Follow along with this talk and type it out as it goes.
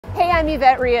I'm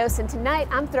Evette Rios, and tonight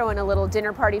I'm throwing a little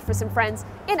dinner party for some friends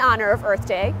in honor of Earth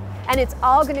Day. And it's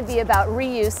all going to be about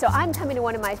reuse, so I'm coming to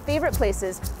one of my favorite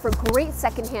places for great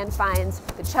secondhand finds,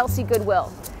 the Chelsea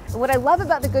Goodwill. And what I love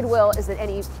about the Goodwill is that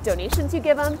any donations you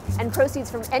give them and proceeds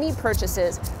from any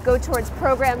purchases go towards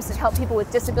programs that help people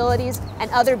with disabilities and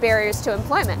other barriers to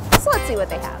employment. So let's see what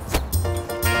they have.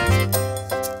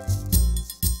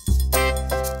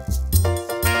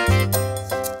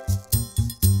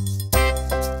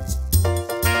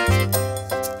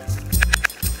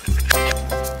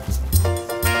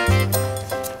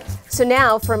 So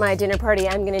now for my dinner party,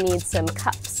 I'm gonna need some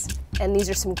cups. And these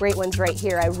are some great ones right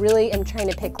here. I really am trying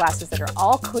to pick glasses that are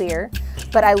all clear,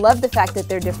 but I love the fact that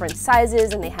they're different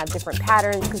sizes and they have different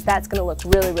patterns, because that's gonna look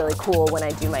really, really cool when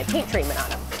I do my paint treatment on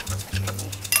them.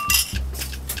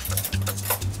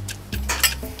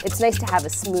 It's nice to have a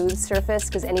smooth surface,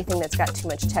 because anything that's got too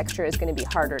much texture is gonna be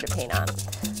harder to paint on.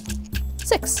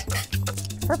 6,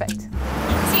 perfect.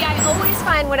 See, I always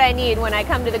find what I need when I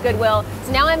come to the Goodwill,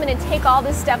 so now I'm going to take all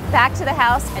this stuff back to the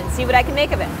house and see what I can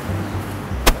make of it.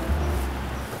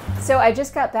 So I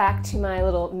just got back to my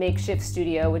little makeshift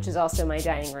studio, which is also my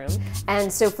dining room.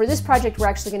 And so for this project, we're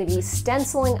actually going to be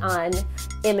stenciling on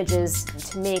images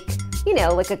to make, you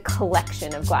know, like a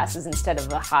collection of glasses instead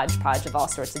of a hodgepodge of all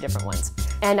sorts of different ones.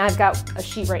 And I've got a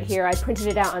sheet right here. I printed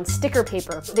it out on sticker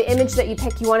paper. The image that you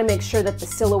pick, you want to make sure that the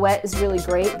silhouette is really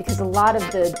great, because a lot of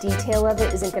the detail of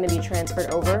it isn't going to be transferred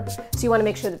over. So you want to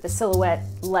make sure that the silhouette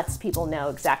lets people know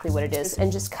exactly what it is,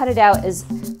 and just cut it out as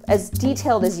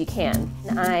detailed as you can.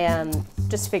 I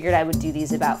just figured I would do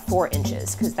these about 4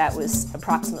 inches, because that was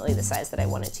approximately the size that I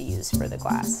wanted to use for the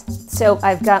glass. So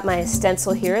I've got my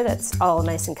stencil here that's all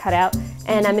nice and cut out,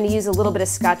 and I'm going to use a little bit of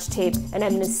Scotch tape, and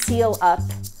I'm going to seal up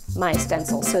my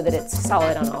stencil so that it's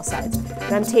solid on all sides.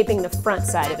 And I'm taping the front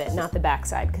side of it, not the back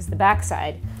side, because the back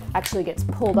side actually gets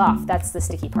pulled off. That's the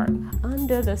sticky part.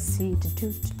 Under the sea,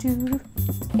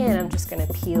 and I'm just going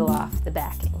to peel off the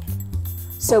backing.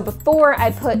 So before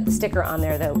I put the sticker on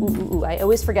there though, I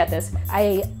always forget this,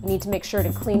 I need to make sure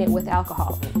to clean it with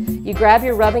alcohol. You grab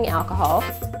your rubbing alcohol.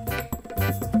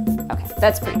 Okay,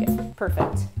 that's pretty good,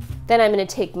 perfect. Then I'm going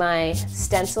to take my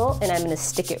stencil and I'm going to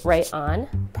stick it right on.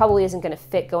 Probably isn't going to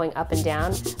fit going up and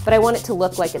down, but I want it to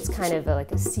look like it's kind of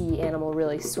like a sea animal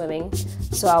really swimming,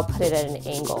 so I'll put it at an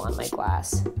angle on my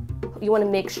glass. You want to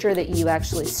make sure that you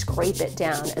actually scrape it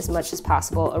down as much as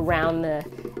possible around the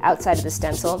outside of the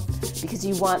stencil, because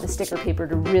you want the sticker paper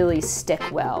to really stick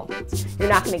well. You're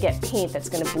not going to get paint that's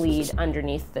going to bleed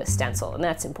underneath the stencil, and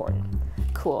that's important.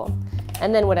 Cool.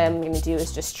 And then what I'm going to do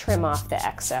is just trim off the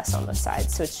excess on the side,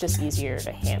 so it's just easier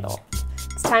to handle.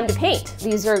 It's time to paint.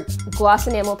 These are gloss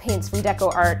enamel paints from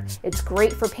Deco Art. It's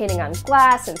great for painting on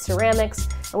glass and ceramics.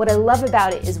 And what I love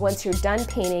about it is once you're done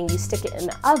painting, you stick it in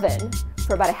the oven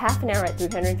for about a half an hour at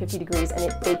 350 degrees, and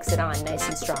it bakes it on nice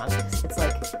and strong. It's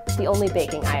like the only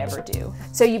baking I ever do.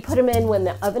 So you put them in when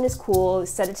the oven is cool,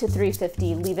 set it to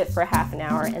 350, leave it for a half an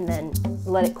hour, and then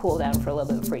let it cool down for a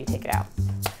little bit before you take it out.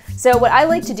 So what I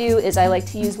like to do is I like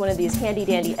to use one of these handy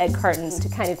dandy egg cartons to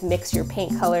kind of mix your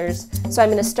paint colors. So I'm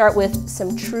going to start with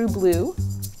some true blue,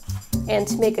 and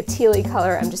to make a tealy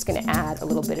color I'm just going to add a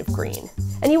little bit of green.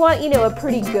 And you want, you know, a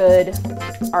pretty good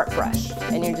art brush,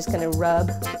 and you're just going to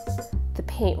rub the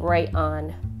paint right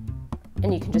on,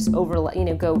 and you can just overlay, you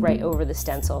know, go right over the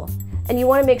stencil. And you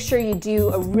want to make sure you do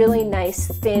a really nice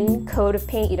thin coat of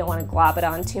paint. You don't want to glob it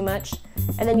on too much,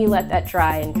 and then you let that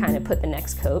dry and kind of put the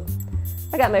next coat.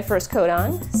 I got my first coat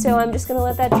on, so I'm just going to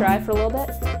let that dry for a little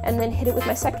bit and then hit it with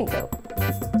my second coat.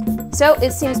 So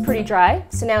it seems pretty dry,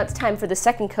 so now it's time for the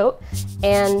second coat.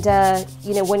 And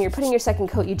you know, when you're putting your second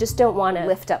coat, you just don't want to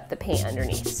lift up the paint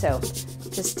underneath, so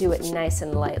just do it nice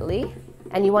and lightly.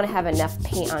 And you want to have enough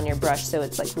paint on your brush so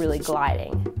it's like really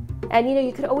gliding. And you know,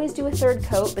 you could always do a third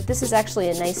coat, but this is actually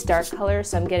a nice dark color,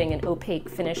 so I'm getting an opaque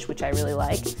finish, which I really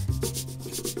like.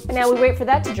 And now we wait for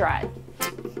that to dry.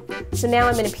 So now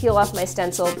I'm going to peel off my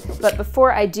stencil, but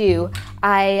before I do,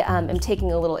 I am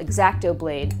taking a little X-Acto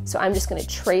blade, so I'm just going to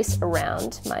trace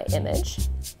around my image,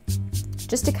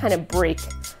 just to kind of break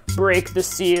the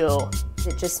seal.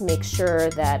 It just makes sure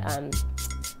that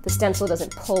the stencil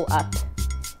doesn't pull up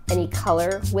any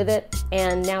color with it,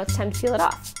 and now it's time to peel it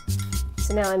off.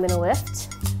 So now I'm going to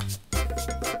lift.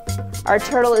 Our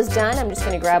turtle is done. I'm just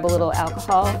going to grab a little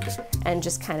alcohol and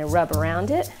just kind of rub around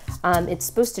it. It's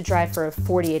supposed to dry for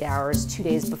 48 hours, 2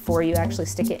 days before you actually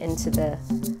stick it into the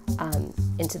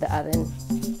oven.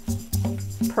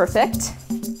 Perfect,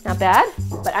 not bad.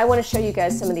 But I want to show you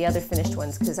guys some of the other finished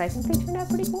ones because I think they turned out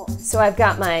pretty cool. So I've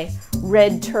got my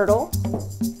red turtle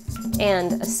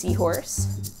and a seahorse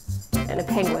and a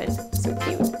penguin, so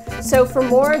cute. So for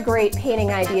more great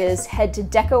painting ideas, head to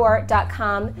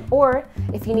decoart.com, or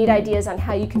if you need ideas on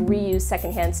how you can reuse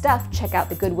secondhand stuff, check out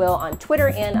the Goodwill on Twitter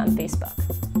and on Facebook.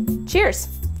 Cheers!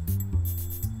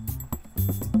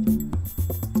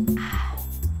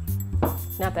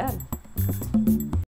 Not bad.